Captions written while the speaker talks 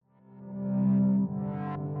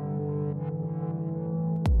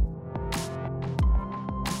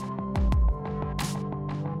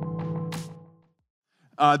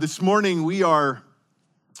This morning, we are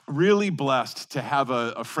really blessed to have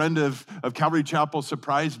a friend of Calvary Chapel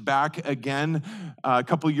Surprise back again. A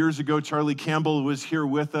couple years ago, Charlie Campbell was here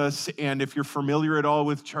with us, and if you're familiar at all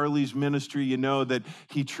with Charlie's ministry, you know that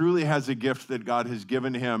he truly has a gift that God has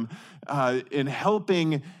given him in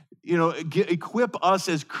helping, equip us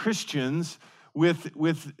as Christians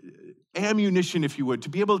with ammunition, if you would, to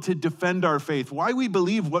be able to defend our faith, why we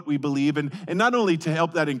believe what we believe, and not only to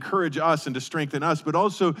help that encourage us and to strengthen us, but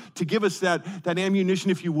also to give us that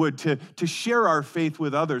ammunition, if you would, to share our faith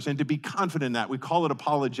with others and to be confident in that. We call it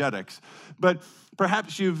apologetics. But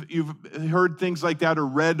perhaps you've heard things like that or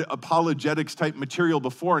read apologetics type material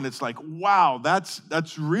before, and it's like, wow,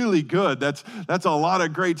 that's really good. That's a lot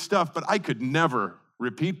of great stuff, but I could never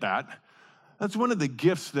repeat that. That's one of the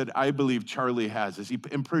gifts that I believe Charlie has, is he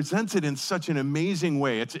presents it in such an amazing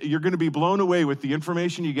way. You're going to be blown away with the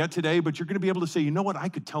information you get today, but you're going to be able to say, you know what, I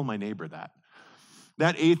could tell my neighbor that.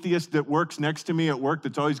 That atheist that works next to me at work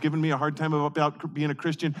that's always giving me a hard time about being a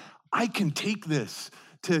Christian, I can take this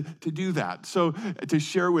to do that, so to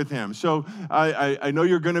share with him. So I know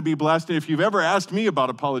you're going to be blessed. And if you've ever asked me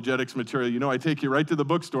about apologetics material, I take you right to the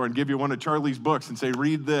bookstore and give you one of Charlie's books and say,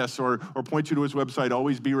 read this, or point you to his website.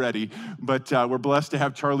 Always be ready. But we're blessed to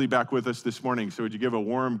have Charlie back with us this morning. So would you give a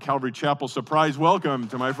warm Calvary Chapel surprise welcome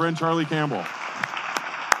to my friend Charlie Campbell.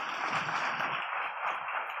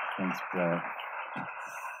 Thanks, Brett.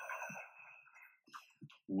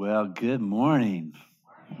 Well, good morning.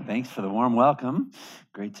 Thanks for the warm welcome.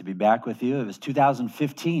 Great to be back with you. It was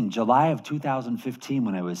 2015, July of 2015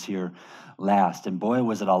 when I was here last. And boy,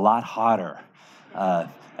 was it a lot hotter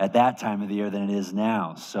at that time of the year than it is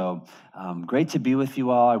now. So great to be with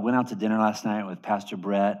you all. I went out to dinner last night with Pastor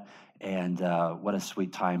Brett, and what a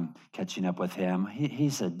sweet time catching up with him.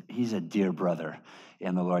 He's a dear brother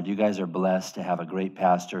in the Lord. You guys are blessed to have a great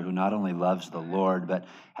pastor who not only loves the Lord, but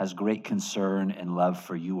has great concern and love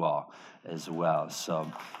for you all as well.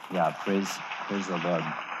 So, yeah, praise the Lord.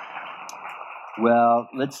 Well,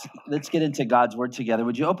 let's get into God's word together.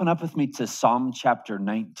 Would you open up with me to Psalm chapter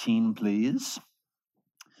 19, please?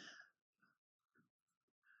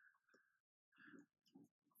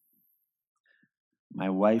 My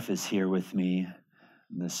wife is here with me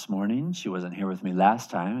this morning. She wasn't here with me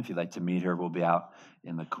last time. If you'd like to meet her, we'll be out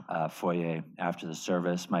in the foyer after the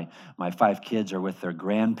service. My 5 kids are with their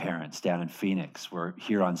grandparents down in Phoenix. We're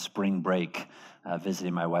here on spring break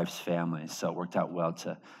visiting my wife's family, so it worked out well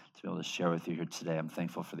to be able to share with you here today. I'm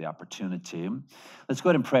thankful for the opportunity. Let's go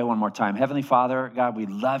ahead and pray one more time. Heavenly Father, God, we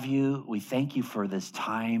love you. We thank you for this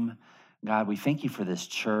time. God, we thank you for this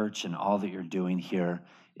church and all that you're doing here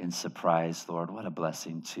in Surprise, Lord. What a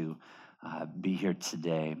blessing to be here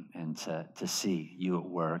today and to see you at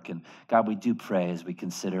work. And God, we do pray as we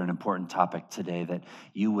consider an important topic today that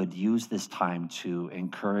you would use this time to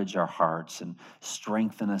encourage our hearts and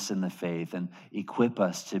strengthen us in the faith and equip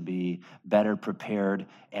us to be better prepared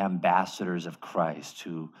ambassadors of Christ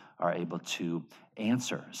who are able to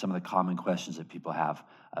answer some of the common questions that people have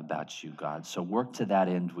about you, God. So work to that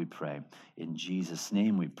end, we pray. In Jesus'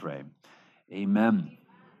 name we pray. Amen.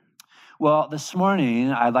 Well, this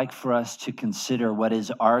morning, I'd like for us to consider what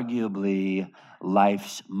is arguably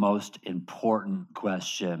life's most important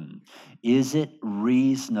question. Is it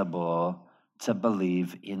reasonable to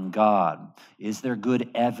believe in God? Is there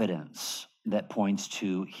good evidence that points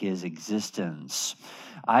to his existence?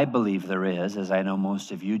 I believe there is, as I know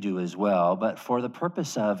most of you do as well, but for the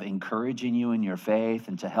purpose of encouraging you in your faith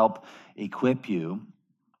and to help equip you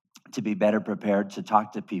to be better prepared to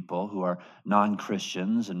talk to people who are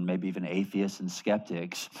non-Christians and maybe even atheists and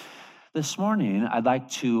skeptics, this morning I'd like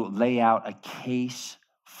to lay out a case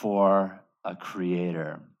for a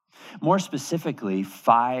creator. More specifically,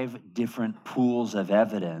 5 different pools of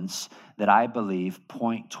evidence that I believe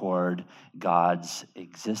point toward God's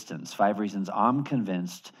existence. 5 reasons I'm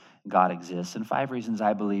convinced God exists, and 5 reasons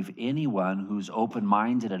I believe anyone who's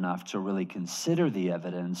open-minded enough to really consider the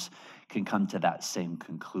evidence can come to that same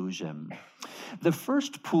conclusion. The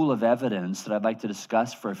first pool of evidence that I'd like to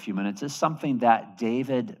discuss for a few minutes is something that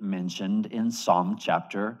David mentioned in Psalm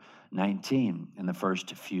chapter 19 in the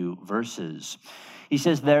first few verses. He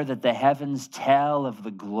says there that the heavens tell of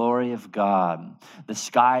the glory of God. The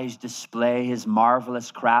skies display his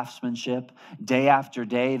marvelous craftsmanship. Day after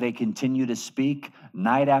day they continue to speak.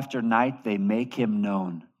 Night after night they make him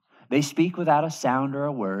known. They speak without a sound or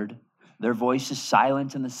a word. Their voice is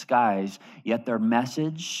silent in the skies, yet their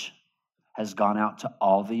message has gone out to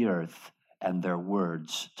all the earth and their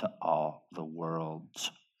words to all the world.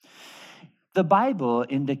 The Bible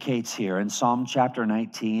indicates here in Psalm chapter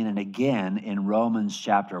 19 and again in Romans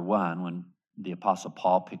chapter 1, when The Apostle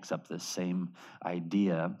Paul picks up this same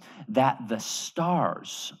idea, that the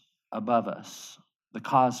stars above us, the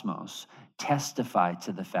cosmos, testify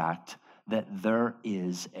to the fact that there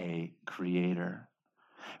is a creator.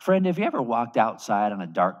 Friend, have you ever walked outside on a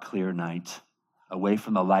dark, clear night, away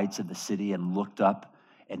from the lights of the city, and looked up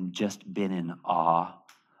and just been in awe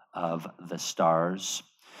of the stars?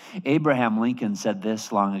 Abraham Lincoln said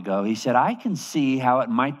this long ago. He said, "I can see how it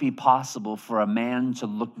might be possible for a man to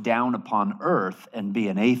look down upon earth and be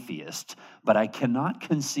an atheist, but I cannot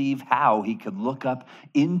conceive how he could look up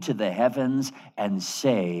into the heavens and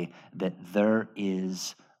say that there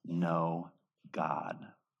is no God."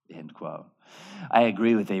 End quote. I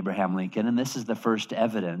agree with Abraham Lincoln, and this is the first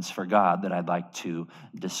evidence for God that I'd like to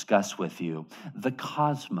discuss with you. The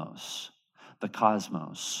cosmos. The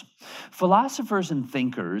cosmos. Philosophers and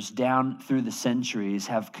thinkers down through the centuries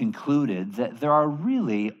have concluded that there are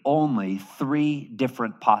really only three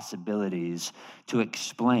different possibilities to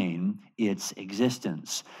explain its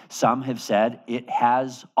existence. Some have said it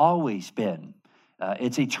has always been.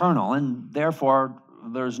 It's eternal, and therefore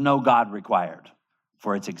there's no God required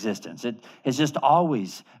for its existence. It has just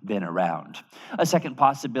always been around. A second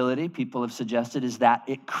possibility people have suggested is that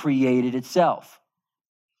it created itself.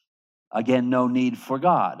 Again, no need for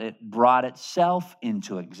God. It brought itself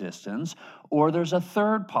into existence. Or there's a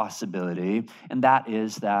third possibility, and that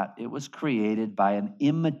is that it was created by an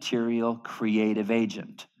immaterial creative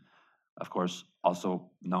agent, of course, also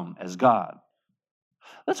known as God.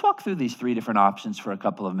 Let's walk through these three different options for a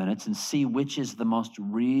couple of minutes and see which is the most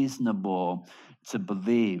reasonable to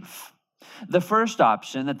believe. The first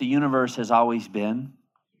option, that the universe has always been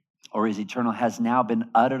or is eternal, has now been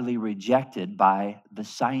utterly rejected by the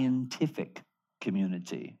scientific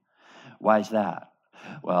community. Why is that?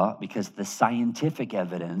 Well, because the scientific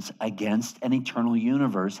evidence against an eternal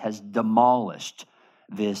universe has demolished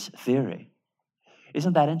this theory.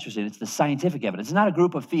 Isn't that interesting? It's the scientific evidence. It's not a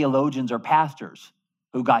group of theologians or pastors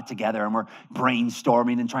who got together and were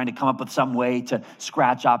brainstorming and trying to come up with some way to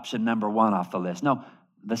scratch option number one off the list. No,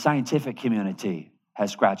 the scientific community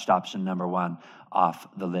has scratched option number one off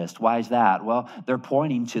the list. Why is that? Well, they're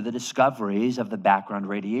pointing to the discoveries of the background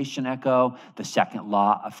radiation echo, the second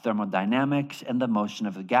law of thermodynamics, and the motion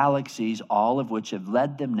of the galaxies, all of which have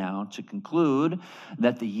led them now to conclude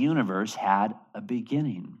that the universe had a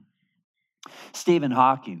beginning. Stephen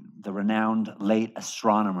Hawking, the renowned late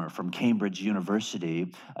astronomer from Cambridge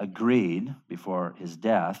University, agreed before his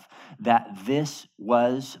death that this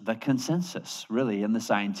was the consensus, really, in the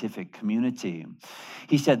scientific community.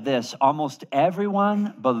 He said this: "Almost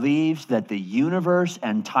everyone believes that the universe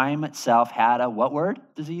and time itself had a," what word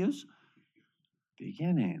does he use?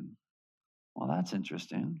 Beginning. Well, that's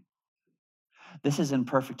interesting. This is in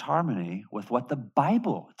perfect harmony with what the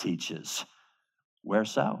Bible teaches. Where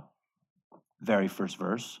so? Very first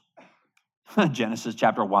verse, Genesis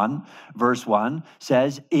chapter 1, verse 1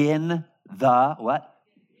 says, "In the," what?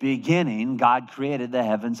 "Beginning, God created the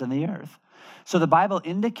heavens and the earth." So the Bible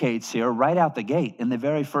indicates here right out the gate in the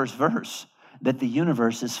very first verse that the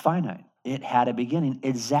universe is finite. It had a beginning,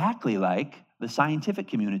 exactly like the scientific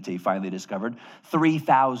community finally discovered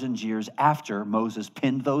 3,000 years after Moses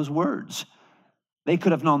penned those words. They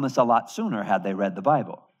could have known this a lot sooner had they read the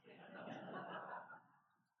Bible.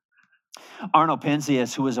 Arnold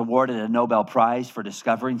Penzias, who was awarded a Nobel Prize for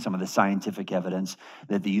discovering some of the scientific evidence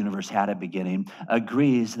that the universe had a beginning,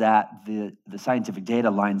 agrees that the scientific data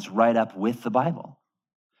lines right up with the Bible.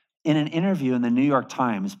 In an interview in the New York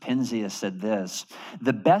Times, Penzias said this: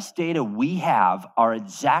 "The best data we have are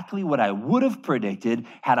exactly what I would have predicted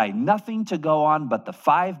had I nothing to go on but the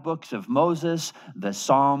 5 books of Moses, the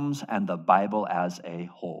Psalms, and the Bible as a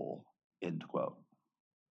whole." End quote.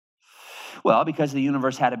 Well, because the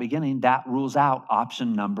universe had a beginning, that rules out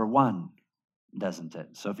option number one, doesn't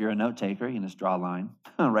it? So if you're a note taker, you can just draw a line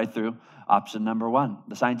right through option number one.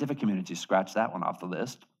 The scientific community scratched that one off the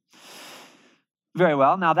list. Very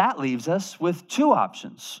well. Now that leaves us with 2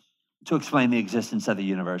 options to explain the existence of the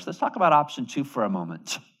universe. Let's talk about option 2 for a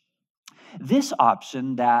moment. This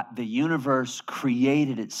option, that the universe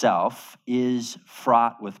created itself, is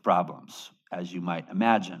fraught with problems, as you might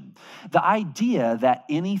imagine. The idea that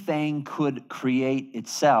anything could create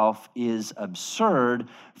itself is absurd,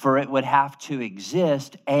 for it would have to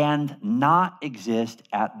exist and not exist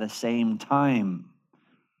at the same time.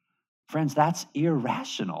 Friends, that's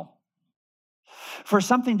irrational. For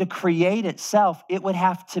something to create itself, it would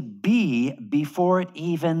have to be before it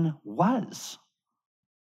even was.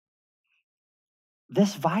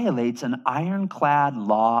 This violates an ironclad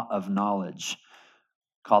law of knowledge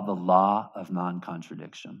called the law of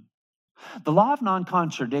non-contradiction. The law of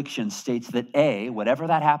non-contradiction states that A, whatever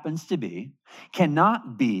that happens to be,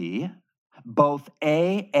 cannot be both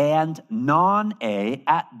A and non-A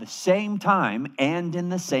at the same time and in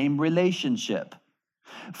the same relationship.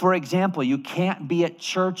 For example, you can't be at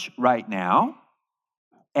church right now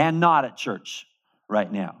and not at church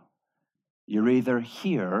right now. You're either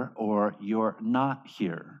here or you're not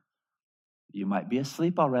here. You might be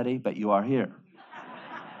asleep already, but you are here.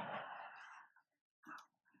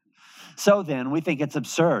 So then, we think it's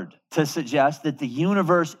absurd to suggest that the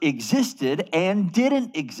universe existed and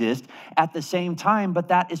didn't exist at the same time, but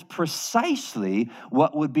that is precisely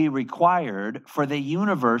what would be required for the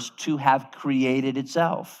universe to have created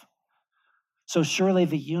itself. So surely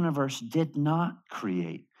the universe did not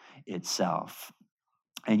create itself.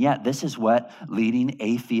 And yet, this is what leading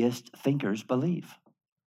atheist thinkers believe.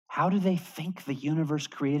 How do they think the universe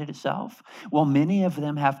created itself? Well, many of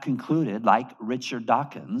them have concluded, like Richard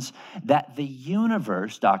Dawkins, that the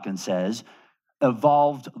universe, Dawkins says,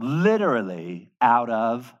 evolved literally out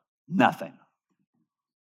of nothing.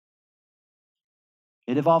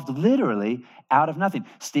 It evolved literally out of nothing.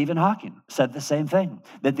 Stephen Hawking said the same thing,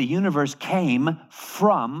 that the universe came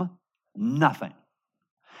from nothing.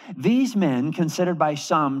 These men, considered by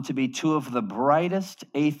some to be two of the brightest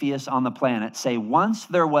atheists on the planet, say once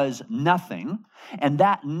there was nothing, and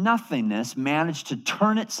that nothingness managed to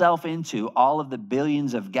turn itself into all of the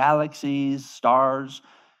billions of galaxies, stars,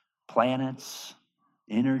 planets,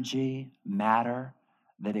 energy, matter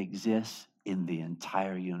that exists in the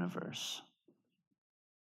entire universe.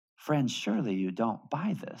 Friends, surely you don't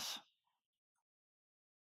buy this.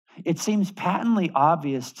 It seems patently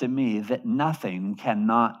obvious to me that nothing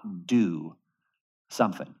cannot do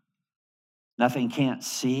something. Nothing can't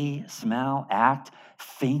see, smell, act,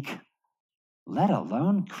 think, let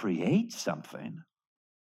alone create something.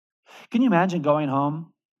 Can you imagine going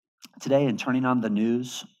home today and turning on the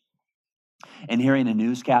news and hearing a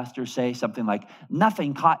newscaster say something like,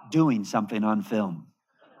 "Nothing caught doing something on film"?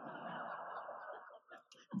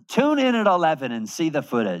 Tune in at 11 and see the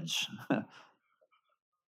footage.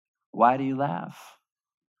 Why do you laugh?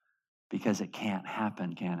 Because it can't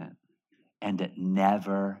happen, can it? And it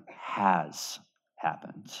never has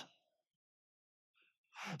happened.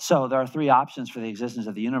 So there are three options for the existence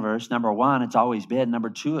of the universe. Number one, it's always been. Number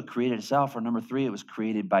two, it created itself. Or number three, it was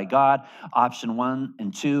created by God. Option 1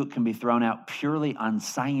 and 2 can be thrown out purely on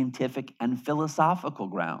scientific and philosophical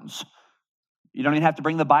grounds. You don't even have to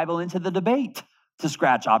bring the Bible into the debate to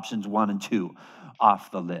scratch options 1 and 2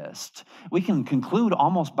 off the list. We can conclude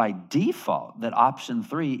almost by default that option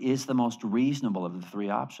 3 is the most reasonable of the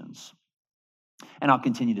three options. And I'll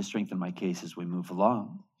continue to strengthen my case as we move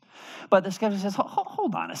along. But the skeptic says,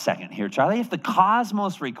 hold on a second here, Charlie. If the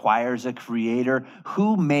cosmos requires a creator,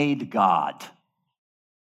 who made God,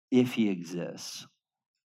 if he exists?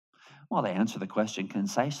 Well, to answer the question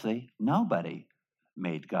concisely, nobody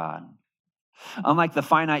made God. Unlike the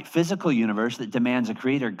finite physical universe that demands a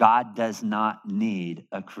creator, God does not need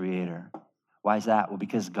a creator. Why is that? Well,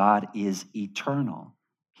 because God is eternal.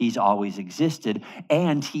 He's always existed,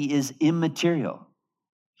 and he is immaterial.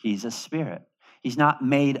 He's a spirit. He's not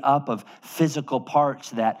made up of physical parts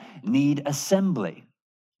that need assembly.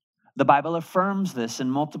 The Bible affirms this in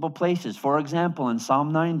multiple places. For example, in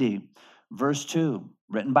Psalm 90, verse 2,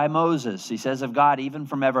 written by Moses, he says of God, even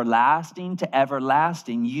from everlasting to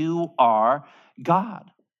everlasting, you are God.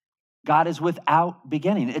 God is without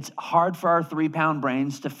beginning. It's hard for our 3-pound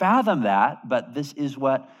brains to fathom that, but this is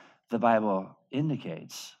what the Bible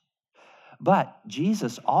indicates. But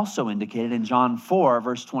Jesus also indicated in John 4,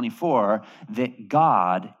 verse 24, that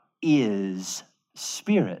God is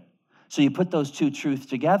spirit. So you put those two truths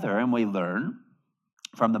together, and we learn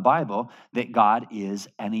from the Bible that God is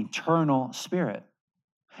an eternal spirit,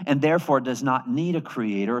 and therefore does not need a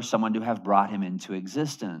creator or someone to have brought him into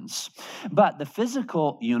existence. But the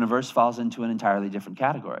physical universe falls into an entirely different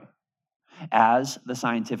category. As the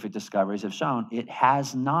scientific discoveries have shown, it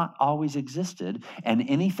has not always existed, and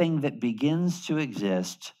anything that begins to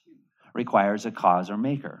exist requires a cause or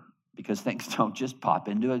maker, because things don't just pop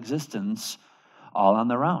into existence all on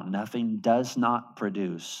their own. Nothing does not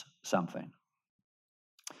produce something.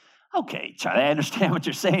 Okay, Charlie, I understand what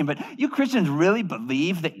you're saying, but you Christians really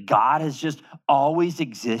believe that God has just always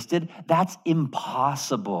existed? That's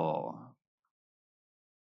impossible.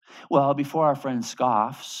 Well, before our friend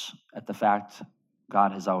scoffs at the fact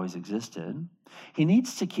God has always existed, he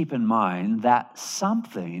needs to keep in mind that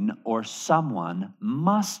something or someone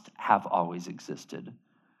must have always existed.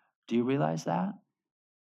 Do you realize that?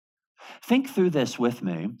 Think through this with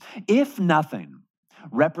me. If nothing,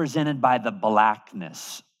 represented by the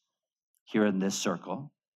blackness here in this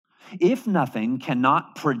circle, If nothing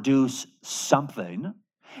cannot produce something,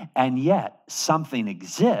 and yet something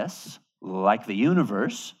exists, like the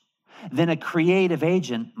universe, then a creative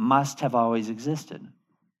agent must have always existed.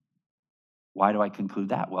 Why do I conclude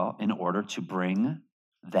that? Well, in order to bring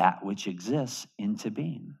that which exists into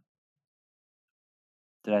being.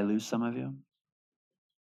 Did I lose some of you?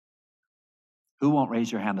 Who won't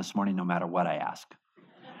raise your hand this morning no matter what I ask?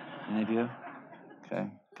 Any of you? Okay,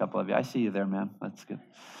 a couple of you. I see you there, ma'am. That's good.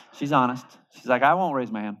 She's honest. She's like, I won't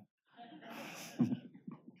raise my hand.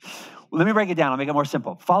 Well, let me break it down. I'll make it more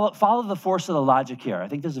simple. Follow the force of the logic here. I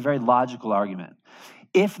think this is a very logical argument.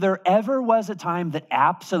 If there ever was a time that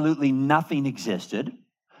absolutely nothing existed,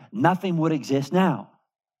 nothing would exist now.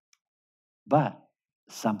 But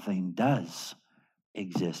something does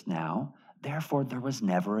exist now. Therefore, there was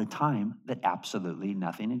never a time that absolutely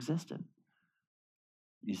nothing existed.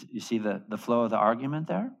 You see the flow of the argument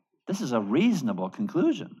there? This is a reasonable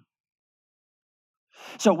conclusion.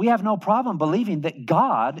 So we have no problem believing that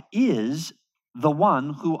God is the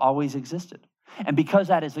one who always existed. And because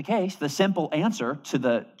that is the case, the simple answer to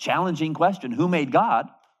the challenging question, who made God,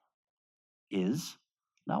 is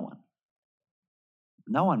no one.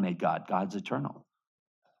 No one made God. God's eternal.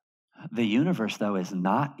 The universe, though, is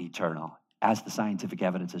not eternal, as the scientific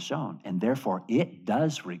evidence has shown, and therefore it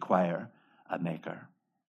does require a maker.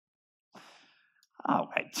 All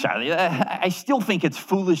right, Charlie, I still think it's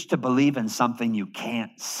foolish to believe in something you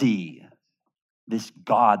can't see, this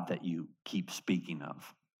God that you keep speaking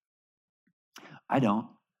of. I don't.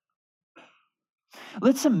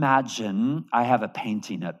 Let's imagine I have a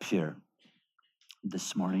painting up here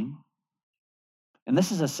this morning. And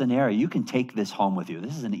this is a scenario. You can take this home with you.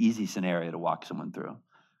 This is an easy scenario to walk someone through.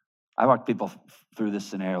 I walk people through this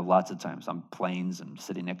scenario lots of times on planes and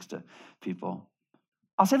sitting next to people.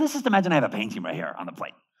 I'll say, let's just imagine I have a painting right here on the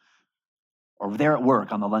plane. Or there at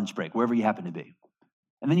work on the lunch break, wherever you happen to be.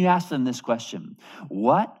 And then you ask them this question.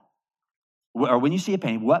 When you see a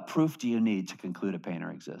painting, what proof do you need to conclude a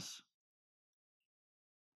painter exists?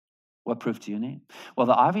 What proof do you need? Well,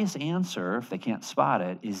 the obvious answer, if they can't spot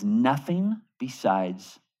it, is nothing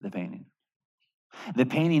besides the painting. The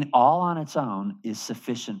painting all on its own is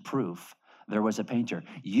sufficient proof there was a painter.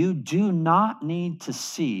 You do not need to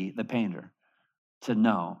see the painter to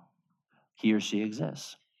know he or she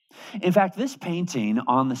exists. In fact, this painting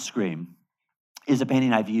on the screen is a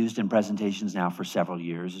painting I've used in presentations now for several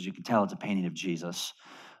years. As you can tell, it's a painting of Jesus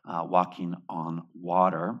walking on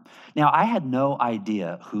water. Now, I had no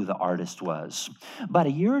idea who the artist was. But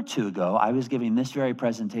a year or two ago, I was giving this very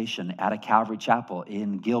presentation at a Calvary Chapel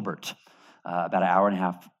in Gilbert, about an hour and a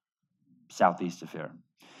half southeast of here.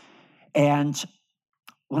 And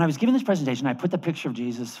when I was giving this presentation, I put the picture of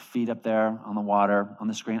Jesus' feet up there on the water on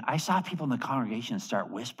the screen. I saw people in the congregation start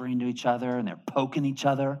whispering to each other, and they're poking each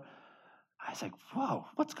other. I was like, whoa,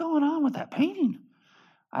 what's going on with that painting?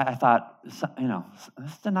 I thought, this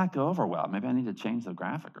did not go over well. Maybe I need to change the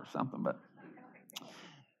graphic or something. But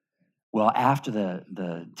well, after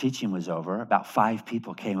the teaching was over, about 5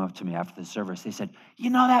 people came up to me after the service. They said, you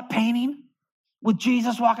know that painting with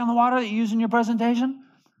Jesus walking on the water that you used in your presentation?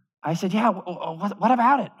 I said, yeah, what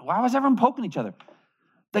about it? Why was everyone poking each other?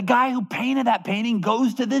 The guy who painted that painting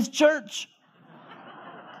goes to this church.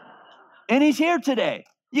 And he's here today.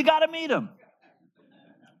 You got to meet him.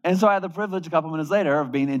 And so I had the privilege a couple minutes later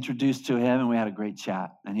of being introduced to him, and we had a great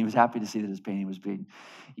chat. And he was happy to see that his painting was being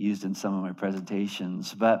used in some of my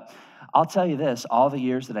presentations. But I'll tell you this, all the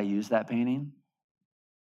years that I used that painting,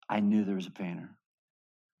 I knew there was a painter.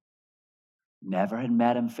 Never had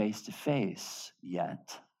met him face to face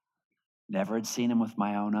yet. Never had seen him with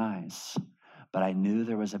my own eyes. But I knew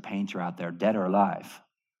there was a painter out there, dead or alive.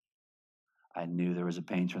 I knew there was a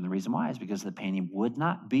painter, and the reason why is because the painting would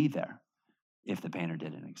not be there if the painter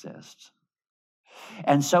didn't exist.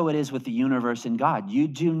 And so it is with the universe and God. You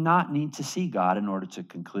do not need to see God in order to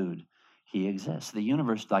conclude he exists. The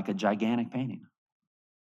universe, like a gigantic painting,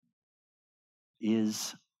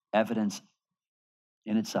 is evidence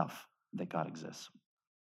in itself that God exists.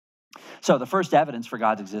 So the first evidence for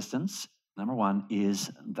God's existence, number 1,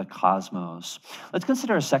 is the cosmos. Let's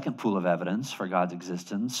consider a second pool of evidence for God's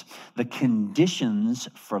existence, the conditions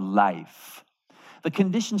for life. The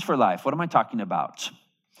conditions for life, what am I talking about?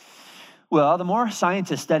 Well, the more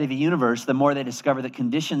scientists study the universe, the more they discover that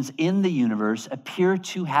conditions in the universe appear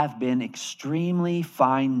to have been extremely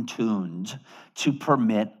fine-tuned to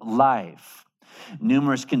permit life.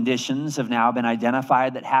 Numerous conditions have now been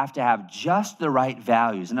identified that have to have just the right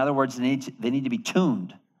values. In other words, they need to be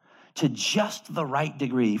tuned to just the right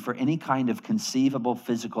degree for any kind of conceivable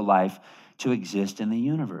physical life to exist in the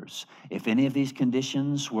universe. If any of these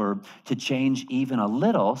conditions were to change even a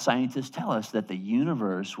little, scientists tell us that the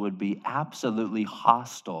universe would be absolutely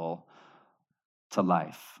hostile to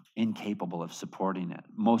life, incapable of supporting it.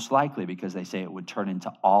 Most likely because they say it would turn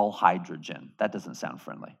into all hydrogen. That doesn't sound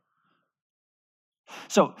friendly.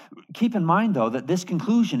 So keep in mind, though, that this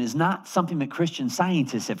conclusion is not something that Christian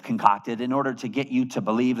scientists have concocted in order to get you to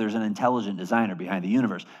believe there's an intelligent designer behind the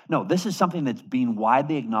universe. No, this is something that's being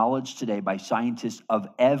widely acknowledged today by scientists of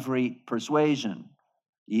every persuasion.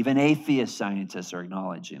 Even atheist scientists are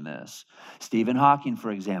acknowledging this. Stephen Hawking,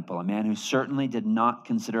 for example, a man who certainly did not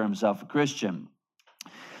consider himself a Christian,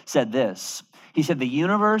 said this. He said, the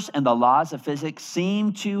universe and the laws of physics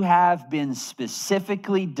seem to have been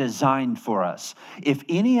specifically designed for us. If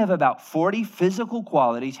any of about 40 physical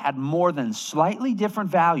qualities had more than slightly different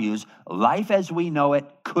values, life as we know it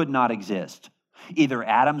could not exist. Either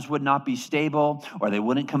atoms would not be stable, or they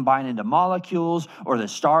wouldn't combine into molecules, or the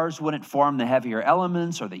stars wouldn't form the heavier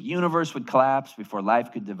elements, or the universe would collapse before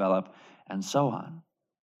life could develop, and so on.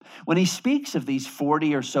 When he speaks of these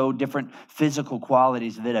 40 or so different physical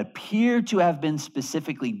qualities that appear to have been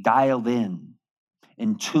specifically dialed in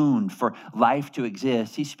and tuned for life to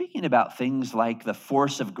exist, he's speaking about things like the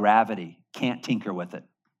force of gravity, can't tinker with it.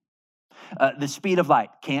 The speed of light,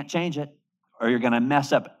 can't change it, or you're going to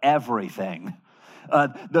mess up everything.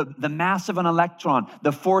 The mass of an electron,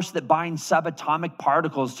 the force that binds subatomic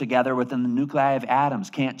particles together within the nuclei of atoms,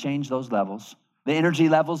 can't change those levels. The energy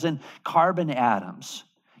levels in carbon atoms.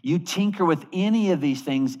 You tinker with any of these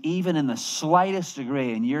things, even in the slightest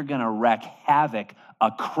degree, and you're going to wreak havoc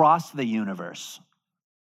across the universe.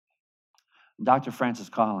 Dr. Francis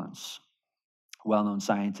Collins, well-known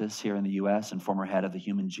scientist here in the U.S. and former head of the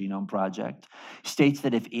Human Genome Project, states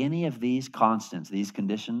that if any of these constants, these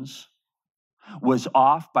conditions, was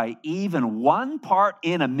off by even 1 part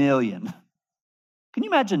in a million. Can you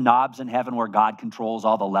imagine knobs in heaven where God controls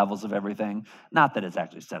all the levels of everything? Not that it's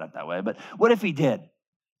actually set up that way, but what if he did?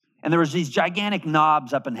 And there was these gigantic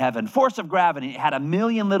knobs up in heaven. Force of gravity, it had 1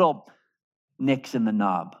 million little nicks in the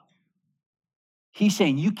knob. He's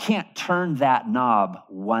saying you can't turn that knob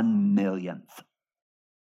 1 millionth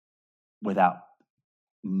without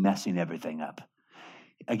messing everything up.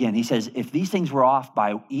 Again, he says, if these things were off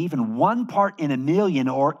by even 1 part in a million,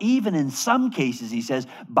 or even in some cases, he says,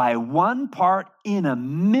 by 1 part in a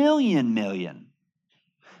million,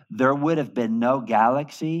 there would have been no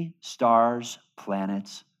galaxy, stars,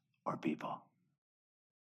 planets, or people.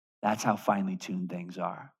 That's how finely tuned things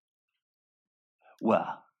are.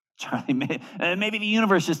 Well, Charlie, maybe the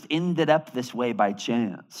universe just ended up this way by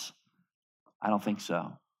chance. I don't think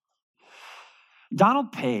so.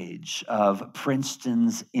 Donald Page of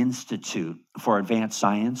Princeton's Institute for Advanced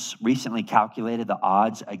Science recently calculated the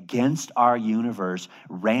odds against our universe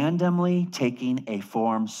randomly taking a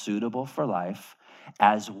form suitable for life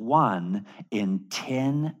as 1 in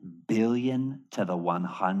 10 billion to the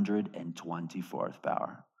 124th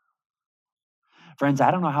power. Friends,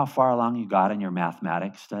 I don't know how far along you got in your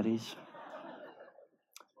mathematics studies,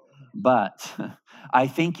 but I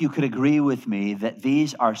think you could agree with me that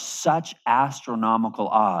these are such astronomical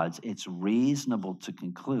odds, it's reasonable to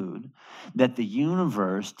conclude that the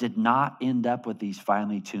universe did not end up with these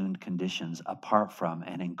finely tuned conditions apart from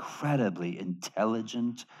an incredibly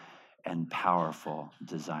intelligent and powerful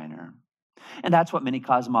designer. And that's what many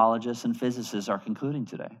cosmologists and physicists are concluding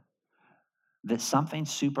today, that something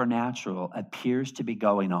supernatural appears to be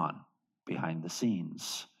going on behind the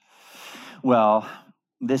scenes. Well,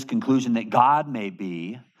 this conclusion that God may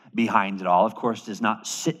be behind it all, of course, does not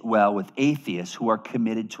sit well with atheists who are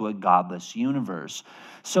committed to a godless universe.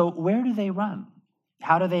 So where do they run?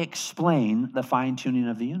 How do they explain the fine-tuning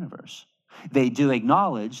of the universe? They do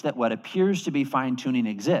acknowledge that what appears to be fine-tuning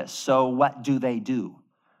exists. So what do they do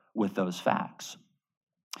with those facts?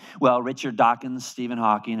 Well, Richard Dawkins, Stephen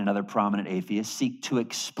Hawking, and other prominent atheists seek to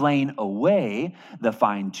explain away the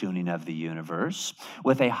fine-tuning of the universe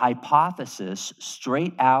with a hypothesis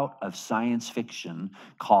straight out of science fiction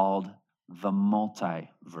called the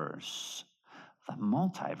multiverse. The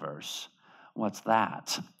multiverse. What's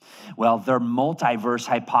that? Well, their multiverse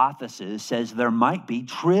hypothesis says there might be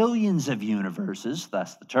trillions of universes,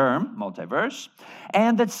 thus the term multiverse,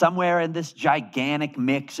 and that somewhere in this gigantic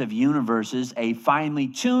mix of universes, a finely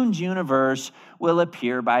tuned universe will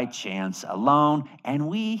appear by chance alone, and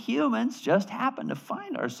we humans just happen to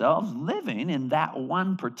find ourselves living in that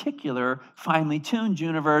one particular finely tuned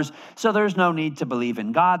universe, so there's no need to believe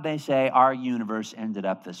in God, they say. Our universe ended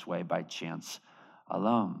up this way by chance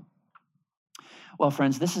alone. Well,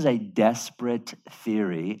 friends, this is a desperate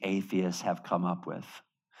theory atheists have come up with.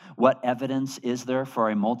 What evidence is there for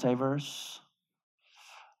a multiverse?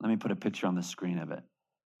 Let me put a picture on the screen of it.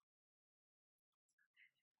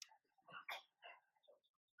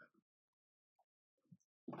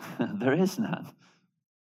 There is none.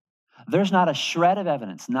 There's not a shred of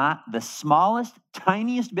evidence, not the smallest,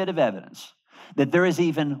 tiniest bit of evidence that there is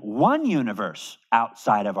even one universe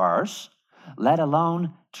outside of ours, let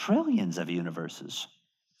alone trillions of universes.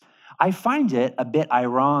 I find it a bit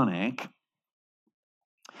ironic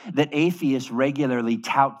that atheists regularly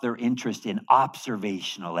tout their interest in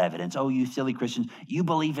observational evidence. Oh, you silly Christians, you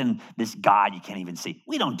believe in this God you can't even see.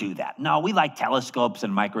 We don't do that. No, we like telescopes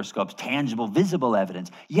and microscopes, tangible, visible evidence.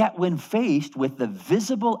 Yet when faced with the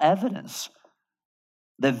visible evidence,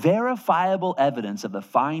 the verifiable evidence of the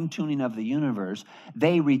fine-tuning of the universe,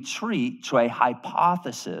 they retreat to a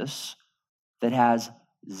hypothesis that has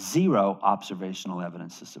zero observational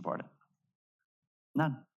evidence to support it.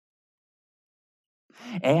 None.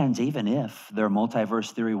 And even if their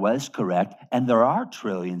multiverse theory was correct, and there are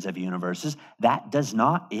trillions of universes, that does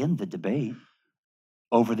not end the debate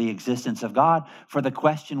over the existence of God, for the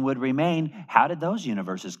question would remain, how did those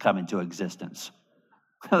universes come into existence?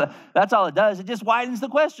 That's all it does. It just widens the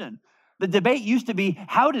question. The debate used to be,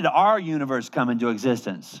 how did our universe come into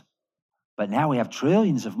existence? But now we have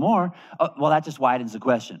trillions of more. Oh, well, that just widens the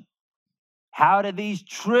question. How did these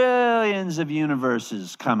trillions of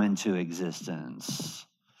universes come into existence?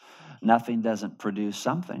 Nothing doesn't produce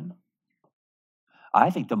something. I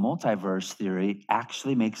think the multiverse theory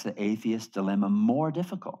actually makes the atheist dilemma more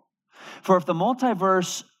difficult. For if the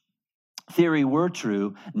multiverse theory were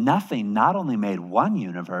true, nothing not only made one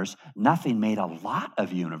universe, nothing made a lot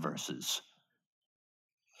of universes,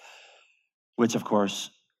 which of course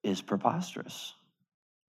is preposterous.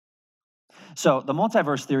 So the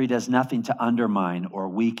multiverse theory does nothing to undermine or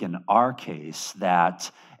weaken our case that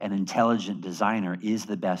an intelligent designer is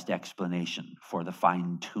the best explanation for the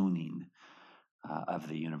fine-tuning of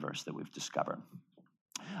the universe that we've discovered.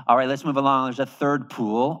 All right, let's move along. There's a third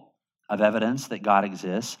pool of evidence that God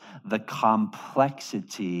exists, the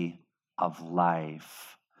complexity of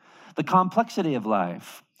life. The complexity of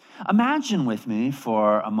life. Imagine with me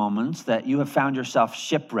for a moment that you have found yourself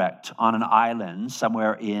shipwrecked on an island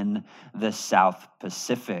somewhere in the South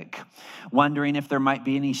Pacific, wondering if there might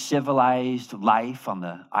be any civilized life on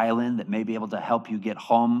the island that may be able to help you get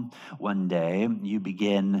home one day. You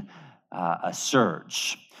begin a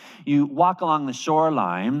search. You walk along the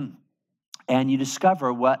shoreline and you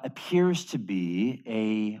discover what appears to be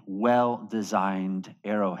a well-designed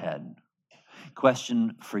arrowhead.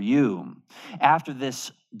 Question for you. After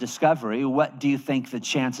this discovery, what do you think the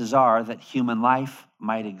chances are that human life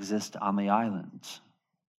might exist on the island?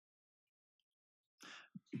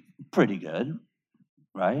 Pretty good,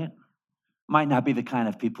 right? Might not be the kind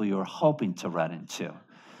of people you were hoping to run into.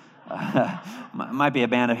 Might be a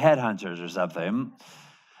band of headhunters or something.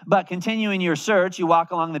 But continuing your search, you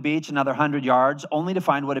walk along the beach another 100 yards, only to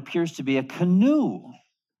find what appears to be a canoe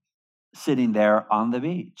sitting there on the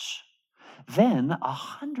beach. Then,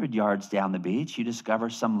 100 yards down the beach, you discover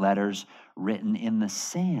some letters written in the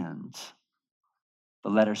sand. The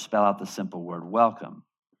letters spell out the simple word, welcome.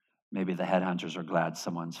 Maybe the headhunters are glad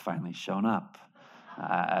someone's finally shown up.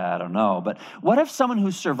 I don't know. But what if someone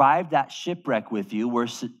who survived that shipwreck with you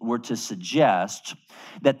were to suggest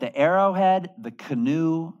that the arrowhead, the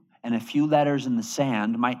canoe, and a few letters in the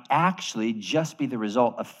sand might actually just be the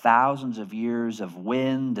result of thousands of years of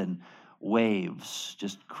wind and waves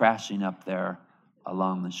just crashing up there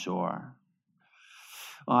along the shore?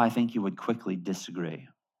 Well, I think you would quickly disagree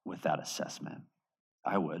with that assessment.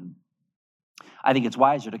 I would. I think it's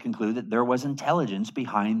wiser to conclude that there was intelligence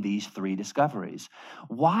behind these three discoveries.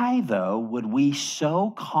 Why, though, would we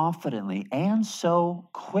so confidently and so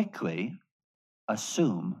quickly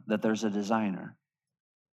assume that there's a designer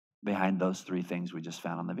behind those three things we just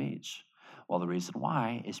found on the beach? Well, the reason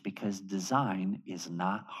why is because design is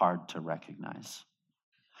not hard to recognize.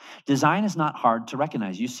 Design is not hard to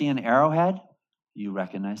recognize. You see an arrowhead, you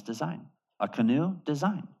recognize design. A canoe,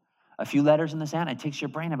 design. A few letters in the sand, it takes your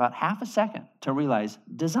brain about half a second to realize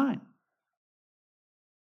design.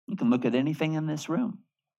 You can look at anything in this room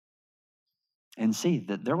and see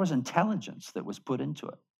that there was intelligence that was put into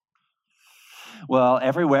it. Well,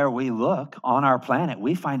 everywhere we look on our planet,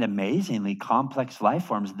 we find amazingly complex life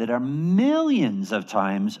forms that are millions of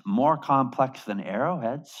times more complex than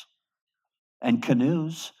arrowheads and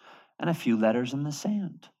canoes and a few letters in the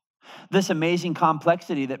sand. This amazing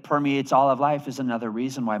complexity that permeates all of life is another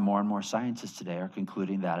reason why more and more scientists today are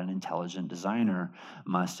concluding that an intelligent designer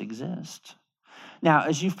must exist. Now,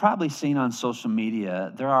 as you've probably seen on social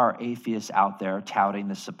media, there are atheists out there touting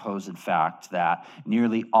the supposed fact that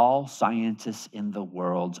nearly all scientists in the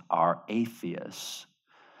world are atheists.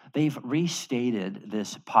 They've restated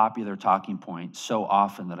this popular talking point so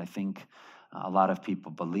often that I think a lot of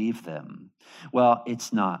people believe them. Well,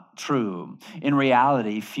 it's not true. In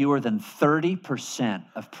reality, fewer than 30%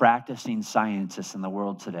 of practicing scientists in the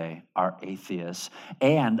world today are atheists,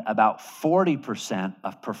 and about 40%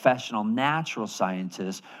 of professional natural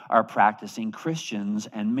scientists are practicing Christians,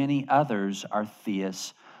 and many others are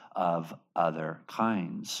theists of other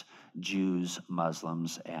kinds, Jews,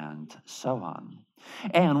 Muslims, and so on.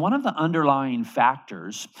 And one of the underlying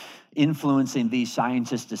factors influencing these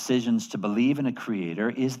scientists' decisions to believe in a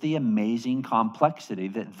creator is the amazing complexity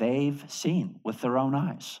that they've seen with their own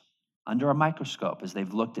eyes under a microscope as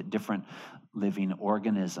they've looked at different living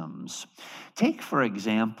organisms. Take, for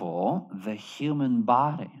example, the human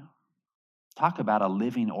body. Talk about a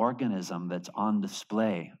living organism that's on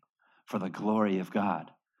display for the glory of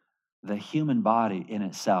God. The human body in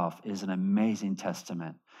itself is an amazing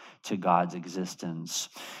testament to God's existence.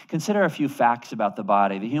 Consider a few facts about the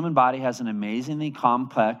body. The human body has an amazingly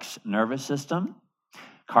complex nervous system,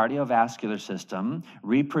 cardiovascular system,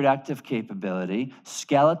 reproductive capability,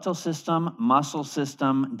 skeletal system, muscle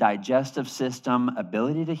system, digestive system,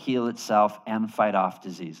 ability to heal itself and fight off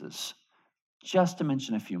diseases. Just to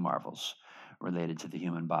mention a few marvels related to the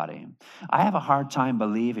human body. I have a hard time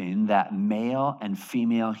believing that male and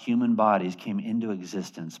female human bodies came into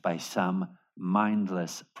existence by some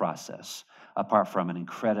mindless process, apart from an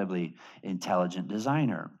incredibly intelligent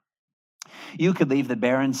designer. You could leave the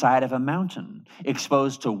barren side of a mountain,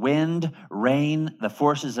 exposed to wind, rain, the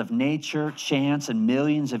forces of nature, chance, and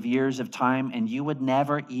millions of years of time, and you would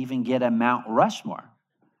never even get a Mount Rushmore,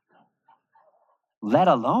 let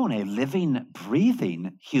alone a living,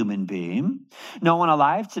 breathing human being. No one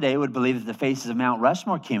alive today would believe that the faces of Mount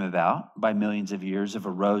Rushmore came about by millions of years of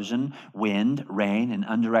erosion, wind, rain, and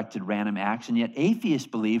undirected random acts. And yet atheists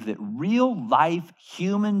believe that real-life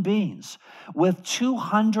human beings with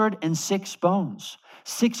 206 bones,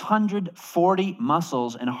 640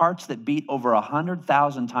 muscles, and hearts that beat over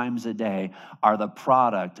 100,000 times a day are the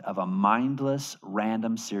product of a mindless,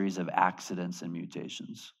 random series of accidents and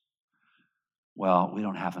mutations. Well, we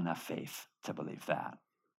don't have enough faith to believe that.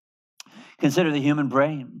 Consider the human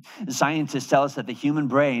brain. Scientists tell us that the human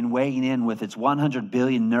brain, weighing in with its 100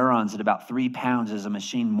 billion neurons at about 3 pounds, is a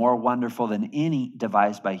machine more wonderful than any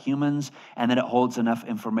devised by humans, and that it holds enough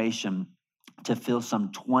information to fill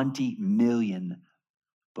some 20 million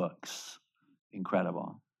books.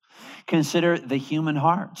 Incredible. Consider the human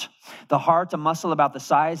heart. The heart, a muscle about the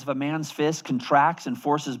size of a man's fist, contracts and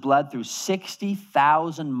forces blood through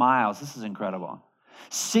 60,000 miles. This is incredible.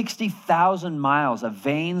 60,000 miles of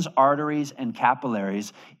veins, arteries, and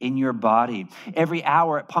capillaries in your body. Every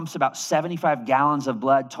hour, it pumps about 75 gallons of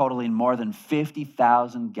blood, totaling more than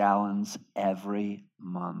 50,000 gallons every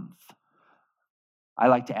month. I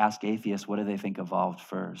like to ask atheists, what do they think evolved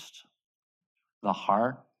first? The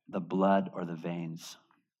heart, the blood, or the veins?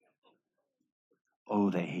 Oh,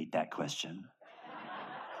 they hate that question.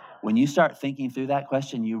 When you start thinking through that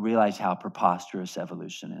question, you realize how preposterous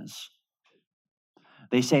evolution is.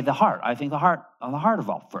 They say the heart. I think the heart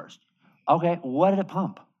evolved first. Okay, what did it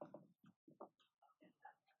pump?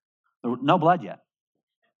 No blood yet.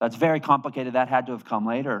 That's very complicated. That had to have come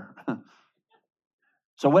later.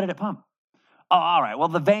 So what did it pump? Oh, all right. Well,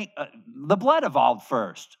 the blood evolved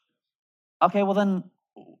first. Okay, well then,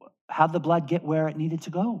 how'd the blood get where it needed to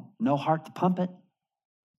go? No heart to pump it.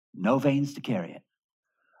 No veins to carry it.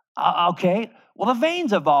 Okay, well, the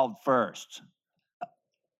veins evolved first.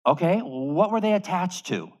 Okay, what were they attached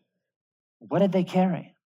to? What did they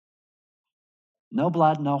carry? No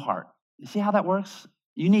blood, no heart. You see how that works?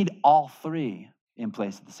 You need all three in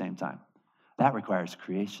place at the same time. That requires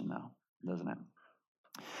creation, though, doesn't it?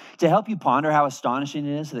 To help you ponder how astonishing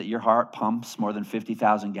it is that your heart pumps more than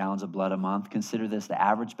 50,000 gallons of blood a month, consider this: the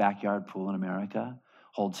average backyard pool in America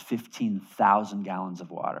holds 15,000 gallons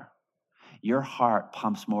of water. Your heart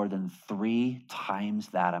pumps more than 3 times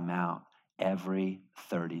that amount every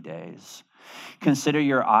 30 days. Consider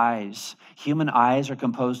your eyes. Human eyes are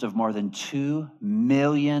composed of more than 2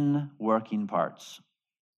 million working parts.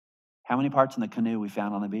 How many parts in the canoe we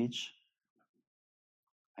found on the beach?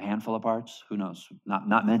 A handful of parts? Who knows?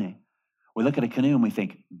 Not many. We look at a canoe and we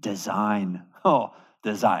think, design. Oh,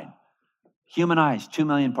 design. Human eyes, 2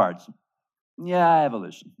 million parts. Yeah,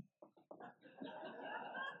 evolution.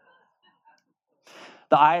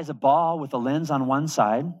 The eye is a ball with a lens on one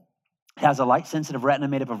side It has a light-sensitive retina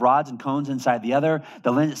made up of rods and cones inside the other.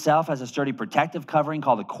 The lens itself has a sturdy protective covering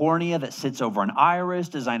called a cornea that sits over an iris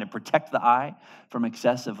designed to protect the eye from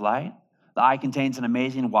excessive light. The eye contains an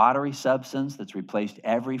amazing watery substance that's replaced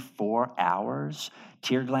every 4 hours.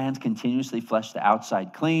 Tear glands continuously flush the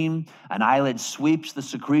outside clean. An eyelid sweeps the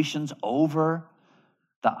secretions over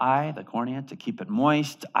the eye, the cornea, to keep it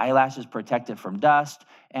moist. Eyelashes protect it from dust,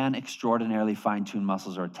 and extraordinarily fine-tuned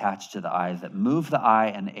muscles are attached to the eye that move the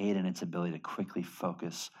eye and aid in its ability to quickly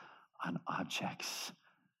focus on objects.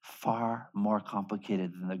 Far more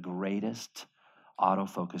complicated than the greatest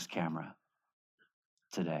autofocus camera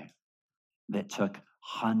today that took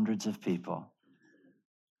hundreds of people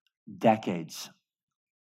decades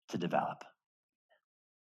to develop.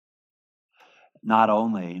 Not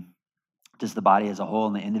only does the body as a whole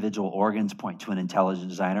and the individual organs point to an intelligent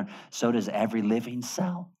designer, so does every living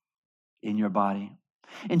cell in your body.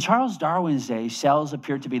 In Charles Darwin's day, cells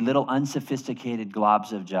appeared to be little unsophisticated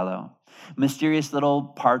globs of jello, mysterious little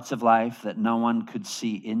parts of life that no one could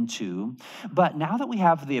see into. But now that we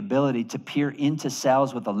have the ability to peer into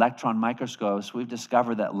cells with electron microscopes, we've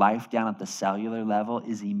discovered that life down at the cellular level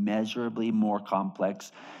is immeasurably more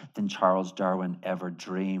complex than Charles Darwin ever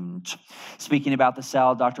dreamed. Speaking about the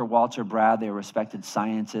cell, Dr. Walter Bradley, a respected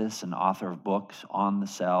scientist and author of books on the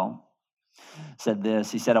cell, said this.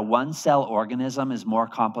 He said, a one-cell organism is more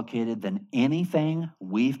complicated than anything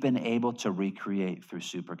we've been able to recreate through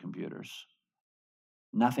supercomputers.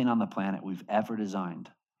 Nothing on the planet we've ever designed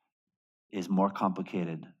is more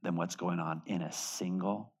complicated than what's going on in a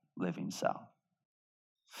single living cell.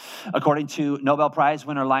 According to Nobel Prize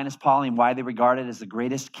winner Linus Pauling, widely regarded as the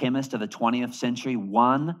greatest chemist of the 20th century,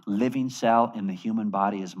 one living cell in the human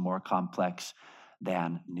body is more complex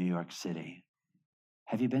than New York City.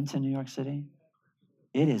 Have you been to New York City?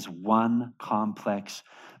 It is one complex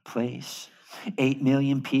place. 8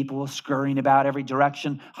 million people scurrying about every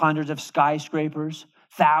direction, hundreds of skyscrapers,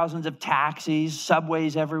 thousands of taxis,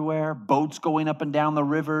 subways everywhere, boats going up and down the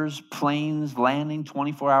rivers, planes landing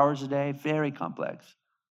 24 hours a day. Very complex.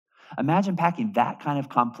 Imagine packing that kind of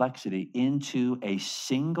complexity into a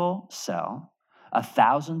single cell,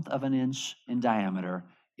 1/1000th of an inch in diameter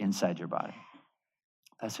inside your body.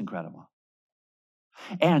 That's incredible.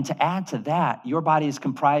 And to add to that, your body is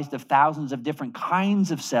comprised of thousands of different kinds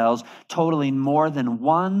of cells, totaling more than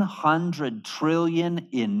 100 trillion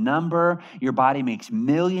in number. Your body makes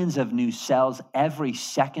millions of new cells every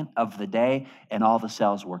second of the day, and all the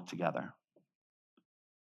cells work together.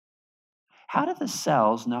 How do the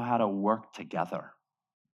cells know how to work together?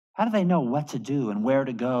 How do they know what to do and where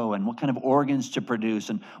to go and what kind of organs to produce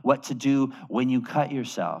and what to do when you cut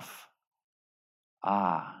yourself?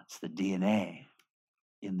 It's the DNA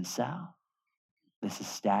in the cell. This is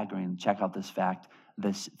staggering. Check out this fact.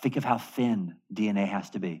 Think of how thin DNA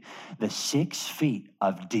has to be. The 6 feet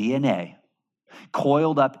of DNA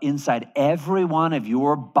coiled up inside every one of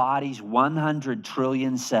your body's 100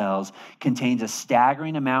 trillion cells contains a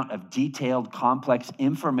staggering amount of detailed, complex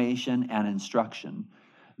information and instruction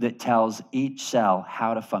that tells each cell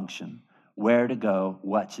how to function, where to go,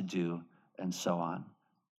 what to do, and so on.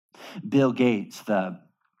 Bill Gates, the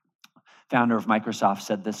founder of Microsoft,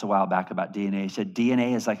 said this a while back about DNA. He said,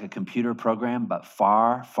 DNA is like a computer program, but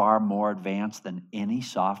far, far more advanced than any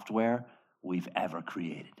software we've ever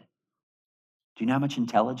created. Do you know how much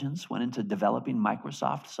intelligence went into developing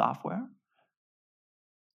Microsoft software?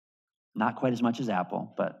 Not quite as much as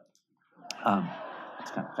Apple, but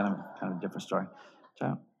it's kind of a different story.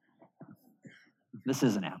 So this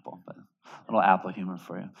isn't Apple, but a little Apple humor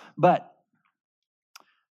for you. But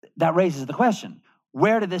that raises the question,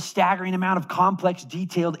 where did this staggering amount of complex,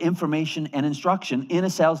 detailed information and instruction in a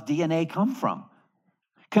cell's DNA come from?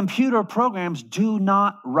 Computer programs do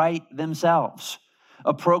not write themselves.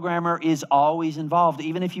 A programmer is always involved.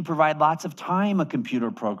 Even if you provide lots of time, a computer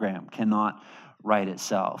program cannot write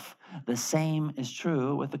itself. The same is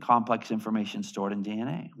true with the complex information stored in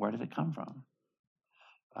DNA. Where did it come from?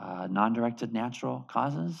 Non-directed natural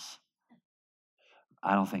causes?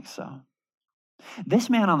 I don't think so. This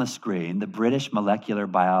man on the screen, the British molecular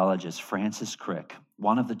biologist Francis Crick,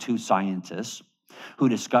 one of the 2 scientists who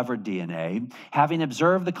discovered DNA, having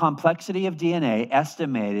observed the complexity of DNA,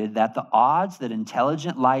 estimated that the odds that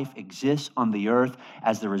intelligent life exists on the earth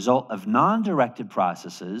as the result of non-directed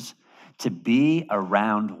processes to be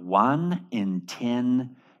around 1 in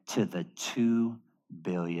 10 to the 2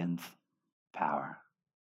 billionth power.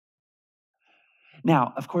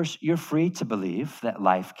 Now, of course, you're free to believe that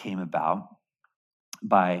life came about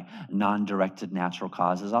by non-directed natural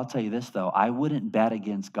causes. I'll tell you this, though, I wouldn't bet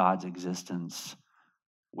against God's existence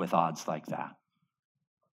with odds like that.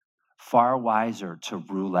 Far wiser to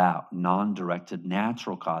rule out non-directed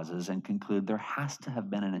natural causes and conclude there has to have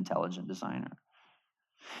been an intelligent designer.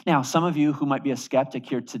 Now, some of you who might be a skeptic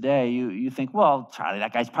here today, you think, well, Charlie,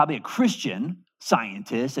 that guy's probably a Christian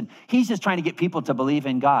scientist, and he's just trying to get people to believe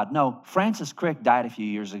in God. No, Francis Crick died a few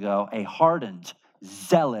years ago, a hardened,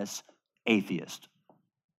 zealous atheist.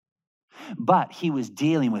 But he was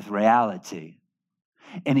dealing with reality,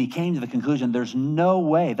 and he came to the conclusion there's no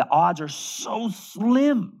way, the odds are so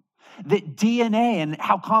slim that DNA and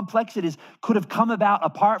how complex it is could have come about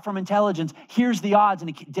apart from intelligence. Here's the odds,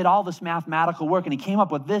 and he did all this mathematical work, and he came up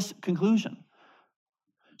with this conclusion.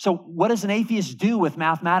 So what does an atheist do with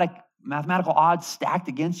mathematical odds stacked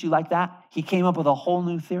against you like that? He came up with a whole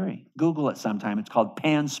new theory. Google it sometime. It's called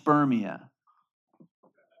panspermia.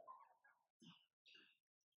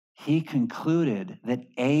 He concluded that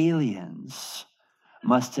aliens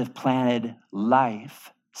must have planted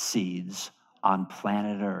life seeds on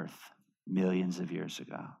planet Earth millions of years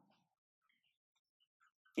ago.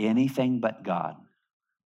 Anything but God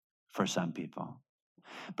for some people.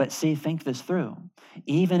 But see, think this through.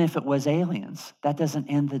 Even if it was aliens, that doesn't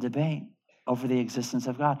end the debate over the existence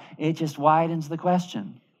of God. It just widens the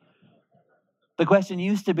question. The question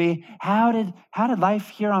used to be, how did life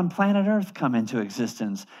here on planet Earth come into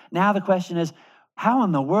existence? Now the question is, how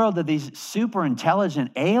in the world did these super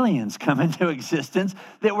intelligent aliens come into existence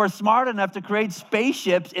that were smart enough to create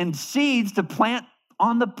spaceships and seeds to plant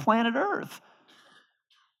on the planet Earth?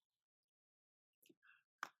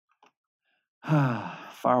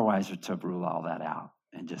 Far wiser to rule all that out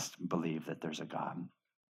and just believe that there's a God.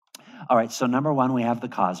 All right, so number one, we have the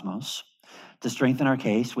cosmos. To strengthen our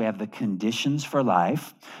case, we have the conditions for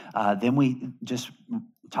life. Then we just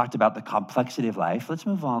talked about the complexity of life. Let's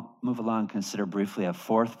move along and consider briefly a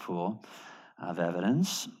fourth pool of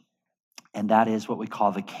evidence, and that is what we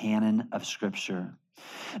call the canon of Scripture.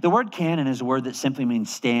 The word canon is a word that simply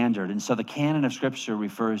means standard, and so the canon of Scripture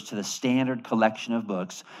refers to the standard collection of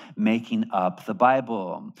books making up the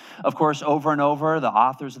Bible. Of course, over and over, the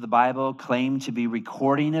authors of the Bible claim to be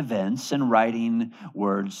recording events and writing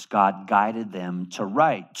words God guided them to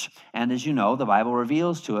write. And as you know, the Bible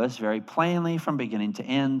reveals to us very plainly from beginning to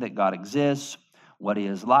end that God exists, what he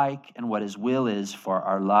is like, and what his will is for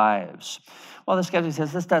our lives. Well, the skeptic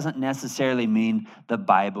says this doesn't necessarily mean the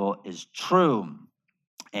Bible is true.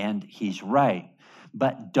 And he's right.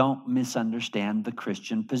 But don't misunderstand the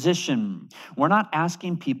Christian position. We're not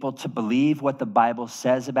asking people to believe what the Bible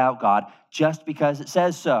says about God just because it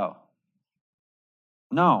says so.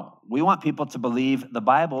 No, we want people to believe the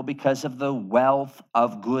Bible because of the wealth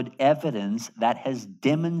of good evidence that has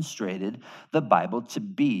demonstrated the Bible to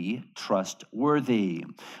be trustworthy.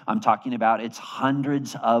 I'm talking about its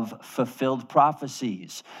hundreds of fulfilled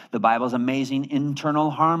prophecies, the Bible's amazing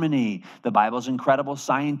internal harmony, the Bible's incredible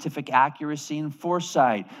scientific accuracy and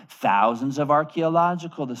foresight, thousands of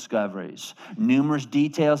archaeological discoveries, numerous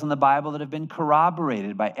details in the Bible that have been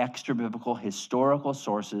corroborated by extra-biblical historical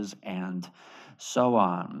sources, and so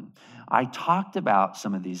on. I talked about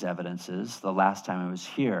some of these evidences the last time I was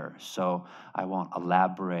here, so I won't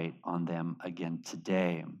elaborate on them again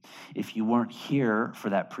today. If you weren't here for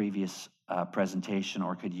that previous presentation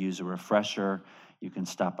or could use a refresher, you can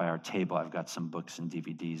stop by our table. I've got some books and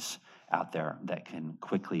DVDs out there that can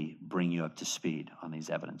quickly bring you up to speed on these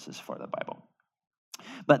evidences for the Bible.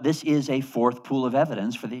 But this is a fourth pool of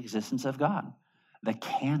evidence for the existence of God, the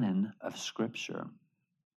canon of Scripture.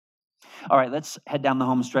 All right, let's head down the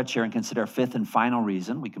home stretch here and consider a fifth and final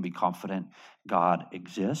reason we can be confident God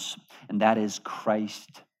exists, and that is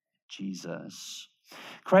Christ Jesus.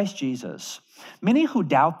 Christ Jesus. Many who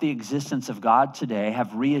doubt the existence of God today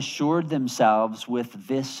have reassured themselves with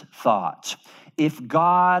this thought: if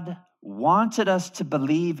God wanted us to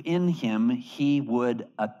believe in him, he would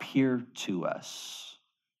appear to us.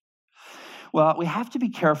 Well, we have to be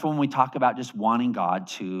careful when we talk about just wanting God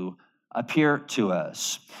to appear to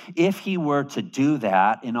us. If he were to do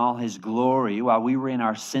that in all his glory while we were in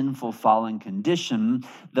our sinful fallen condition,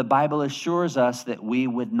 the Bible assures us that we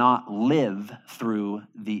would not live through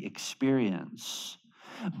the experience.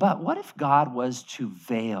 But what if God was to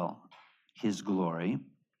veil his glory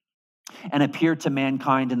and appear to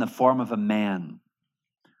mankind in the form of a man,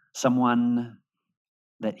 someone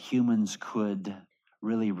that humans could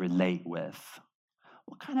really relate with?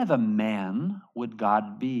 What kind of a man would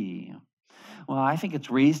God be? Well, I think it's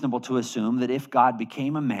reasonable to assume that if God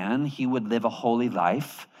became a man, he would live a holy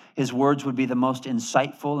life. His words would be the most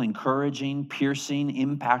insightful, encouraging, piercing,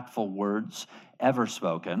 impactful words ever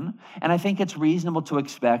spoken. And I think it's reasonable to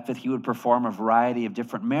expect that he would perform a variety of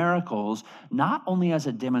different miracles, not only as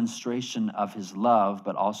a demonstration of his love,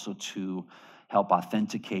 but also to help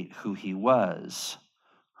authenticate who he was.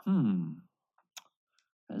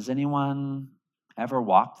 Has anyone ever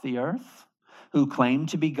walked the earth who claimed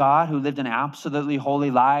to be God, who lived an absolutely holy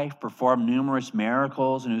life, performed numerous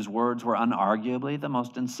miracles, and whose words were unarguably the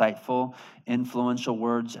most insightful, influential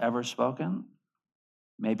words ever spoken?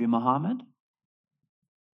 Maybe Muhammad?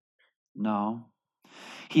 No.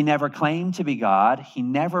 He never claimed to be God. He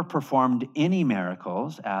never performed any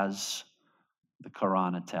miracles, as the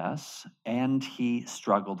Quran attests, and he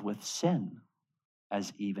struggled with sin,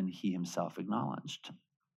 as even he himself acknowledged.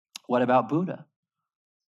 What about Buddha?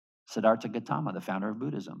 Siddhartha Gautama, the founder of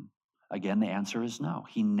Buddhism. Again, the answer is no.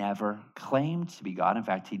 He never claimed to be God. In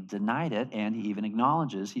fact, he denied it, and he even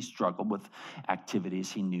acknowledges he struggled with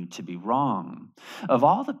activities he knew to be wrong. Of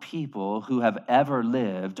all the people who have ever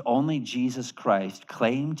lived, only Jesus Christ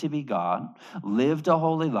claimed to be God, lived a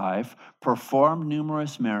holy life, performed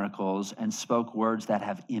numerous miracles, and spoke words that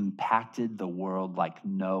have impacted the world like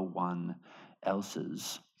no one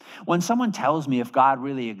else's. When someone tells me if God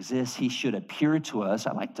really exists, he should appear to us,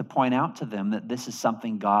 I like to point out to them that this is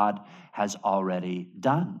something God has already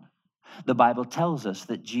done. The Bible tells us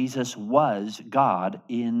that Jesus was God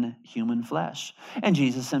in human flesh. And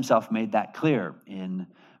Jesus himself made that clear in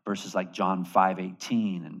verses like John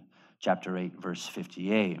 5:18 and chapter 8, verse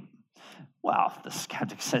 58. Well, the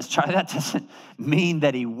skeptic says, Charlie, that doesn't mean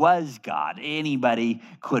that he was God. Anybody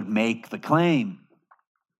could make the claim.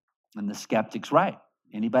 And the skeptic's right.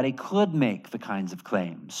 Anybody could make the kinds of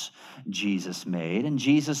claims Jesus made, and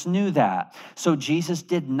Jesus knew that. So Jesus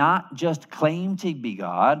did not just claim to be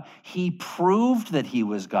God, he proved that he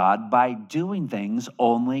was God by doing things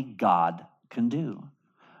only God can do,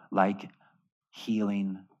 like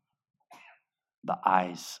healing the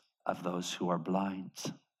eyes of those who are blind.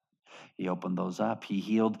 He opened those up. He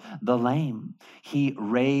healed the lame. He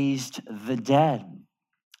raised the dead.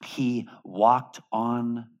 He walked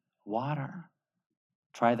on water.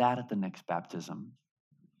 Try that at the next baptism.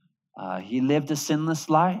 He lived a sinless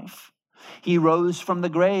life. He rose from the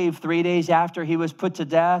grave 3 days after he was put to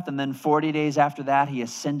death, and then 40 days after that, he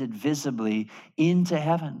ascended visibly into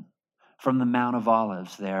heaven from the Mount of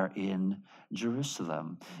Olives there in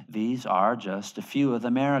Jerusalem. These are just a few of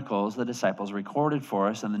the miracles the disciples recorded for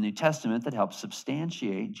us in the New Testament that help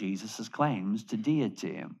substantiate Jesus' claims to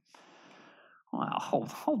deity. Well,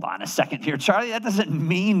 hold on a second here, Charlie. That doesn't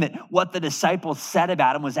mean that what the disciples said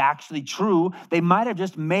about him was actually true. They might have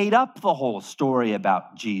just made up the whole story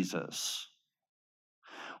about Jesus.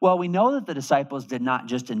 Well, we know that the disciples did not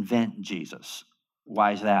just invent Jesus.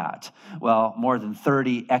 Why is that? Well, more than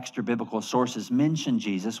 30 extra biblical sources mention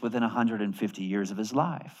Jesus within 150 years of his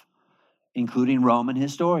life, including Roman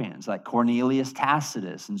historians like Cornelius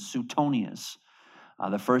Tacitus and Suetonius.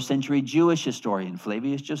 The first century Jewish historian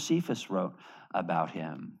Flavius Josephus wrote about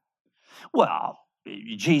him. Well,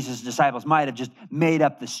 Jesus' disciples might have just made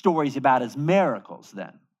up the stories about his miracles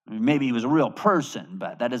then. I mean, maybe he was a real person,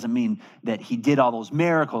 but that doesn't mean that he did all those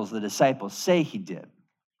miracles the disciples say he did.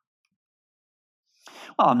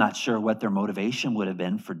 Well, I'm not sure what their motivation would have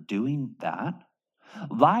been for doing that.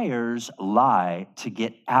 Liars lie to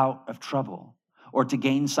get out of trouble or to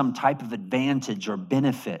gain some type of advantage or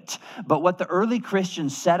benefit. But what the early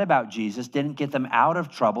Christians said about Jesus didn't get them out of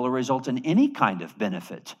trouble or result in any kind of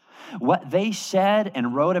benefit. What they said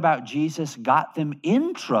and wrote about Jesus got them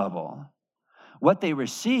in trouble. What they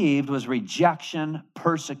received was rejection,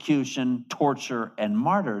 persecution, torture, and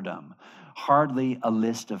martyrdom. Hardly a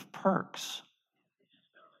list of perks.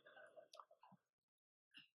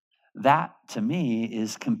 That, to me,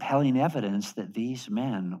 is compelling evidence that these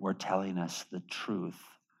men were telling us the truth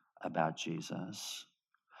about Jesus.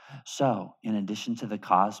 So, in addition to the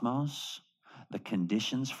cosmos, the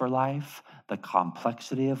conditions for life, the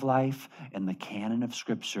complexity of life, and the canon of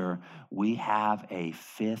Scripture, we have a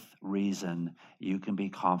fifth reason you can be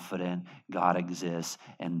confident God exists,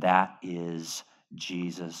 and that is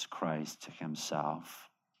Jesus Christ himself.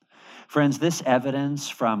 Friends, this evidence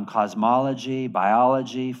from cosmology,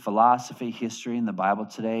 biology, philosophy, history, and the Bible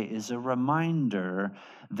today is a reminder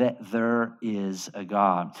that there is a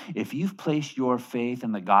God. If you've placed your faith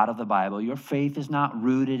in the God of the Bible, your faith is not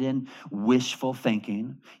rooted in wishful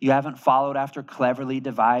thinking. You haven't followed after cleverly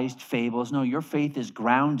devised fables. No, your faith is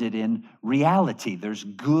grounded in reality. There's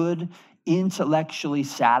good, intellectually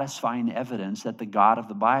satisfying evidence that the God of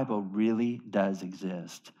the Bible really does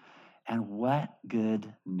exist. And what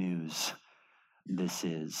good news this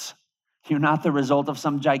is. You're not the result of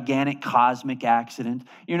some gigantic cosmic accident.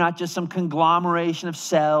 You're not just some conglomeration of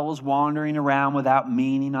cells wandering around without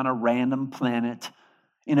meaning on a random planet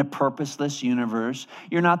in a purposeless universe.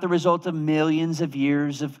 You're not the result of millions of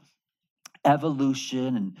years of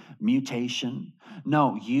evolution and mutation.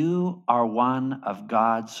 No, you are one of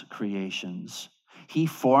God's creations. He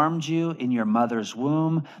formed you in your mother's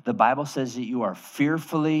womb. The Bible says that you are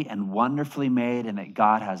fearfully and wonderfully made and that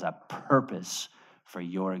God has a purpose for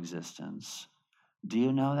your existence. Do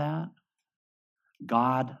you know that?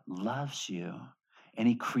 God loves you, and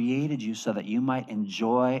he created you so that you might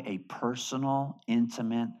enjoy a personal,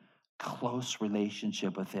 intimate, close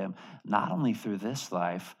relationship with him, not only through this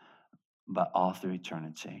life, but all through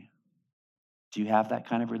eternity. Do you have that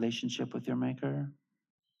kind of relationship with your Maker?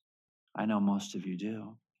 I know most of you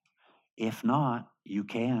do. If not, you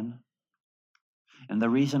can. And the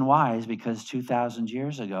reason why is because 2,000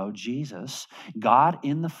 years ago, Jesus, God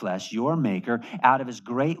in the flesh, your Maker, out of his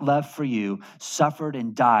great love for you, suffered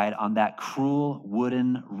and died on that cruel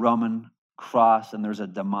wooden Roman cross. And there's a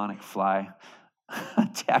demonic fly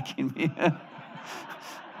attacking me.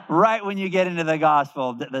 Right when you get into the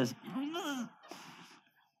gospel.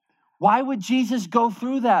 Why would Jesus go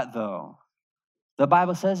through that, though? The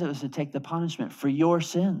Bible says it was to take the punishment for your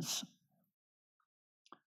sins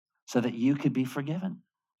so that you could be forgiven,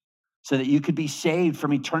 so that you could be saved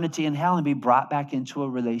from eternity in hell and be brought back into a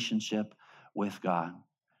relationship with God.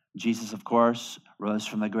 Jesus, of course, rose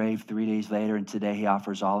from the grave 3 days later, and today he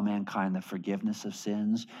offers all mankind the forgiveness of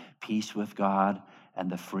sins, peace with God, and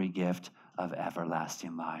the free gift of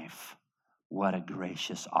everlasting life. What a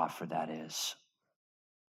gracious offer that is.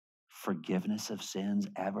 Forgiveness of sins,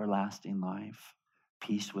 everlasting life,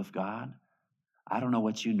 peace with God. I don't know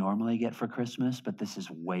what you normally get for Christmas, but this is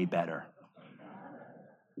way better.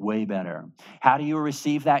 Way better. How do you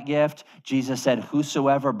receive that gift? Jesus said,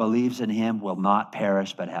 whosoever believes in him will not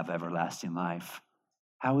perish, but have everlasting life.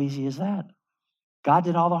 How easy is that? God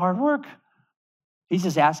did all the hard work. He's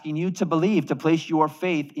just asking you to believe, to place your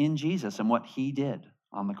faith in Jesus and what he did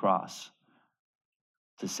on the cross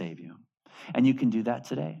to save you. And you can do that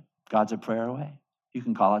today. God's a prayer away. You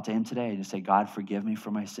can call out to him today and say, God, forgive me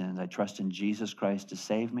for my sins. I trust in Jesus Christ to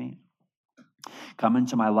save me. Come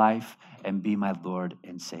into my life and be my Lord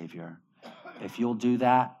and Savior. If you'll do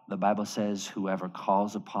that, the Bible says, whoever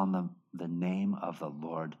calls upon the name of the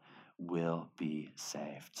Lord will be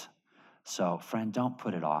saved. So, friend, don't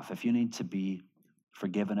put it off. If you need to be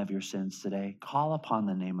forgiven of your sins today, call upon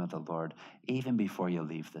the name of the Lord even before you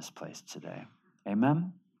leave this place today.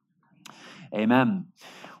 Amen? Amen.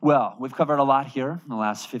 Well, we've covered a lot here in the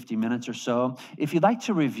last 50 minutes or so. If you'd like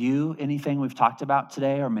to review anything we've talked about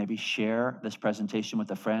today, or maybe share this presentation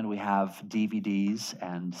with a friend, we have DVDs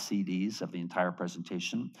and CDs of the entire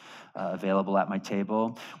presentation available at my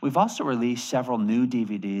table. We've also released several new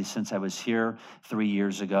DVDs since I was here 3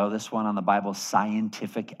 years ago. This one on the Bible's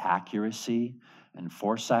scientific accuracy and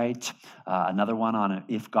foresight. Another one on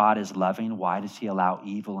if God is loving, why does he allow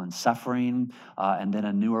evil and suffering? And then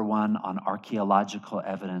a newer one on archaeological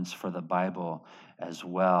evidence for the Bible as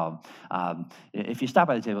well. If you stop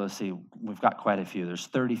by the table, let's see, we've got quite a few. There's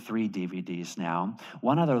 33 DVDs now.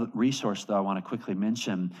 One other resource, though, I want to quickly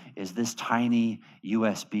mention is this tiny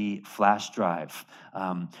USB flash drive.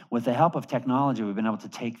 With the help of technology, we've been able to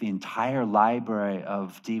take the entire library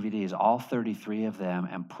of DVDs, all 33 of them,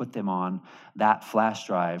 and put them on that flash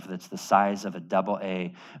drive that's the size of a AA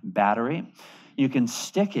battery. You can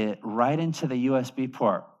stick it right into the USB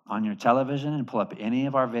port on your television and pull up any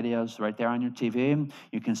of our videos right there on your TV.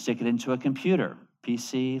 You can stick it into a computer,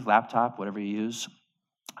 PC, laptop, whatever you use,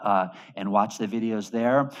 and watch the videos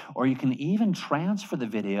there. Or you can even transfer the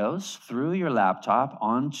videos through your laptop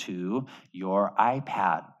onto your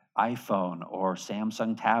iPad, iPhone, or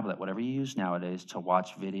Samsung tablet, whatever you use nowadays to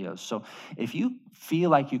watch videos. So if you feel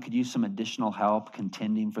like you could use some additional help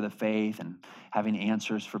contending for the faith and having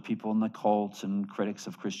answers for people in the cults and critics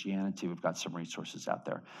of Christianity, we've got some resources out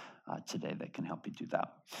there today that can help you do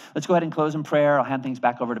that. Let's go ahead and close in prayer. I'll hand things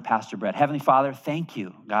back over to Pastor Brett. Heavenly Father, thank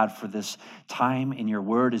you, God, for this time in your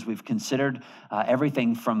word as we've considered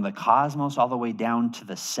everything from the cosmos all the way down to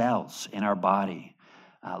the cells in our body.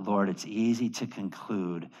 Lord, it's easy to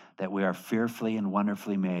conclude that we are fearfully and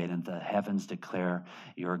wonderfully made and the heavens declare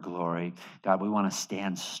your glory. God, we want to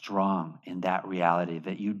stand strong in that reality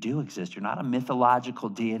that you do exist. You're not a mythological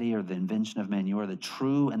deity or the invention of men. You are the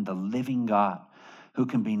true and the living God who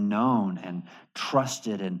can be known and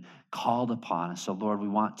trusted and called upon. So, Lord, we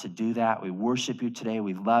want to do that. We worship you today.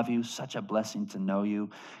 We love you. Such a blessing to know you.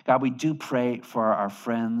 God, we do pray for our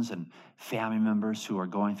friends and family members who are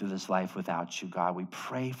going through this life without you, God. We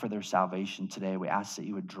pray for their salvation today. We ask that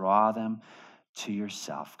you would draw them to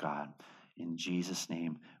yourself, God. In Jesus'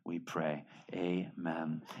 name we pray.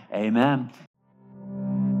 Amen. Amen.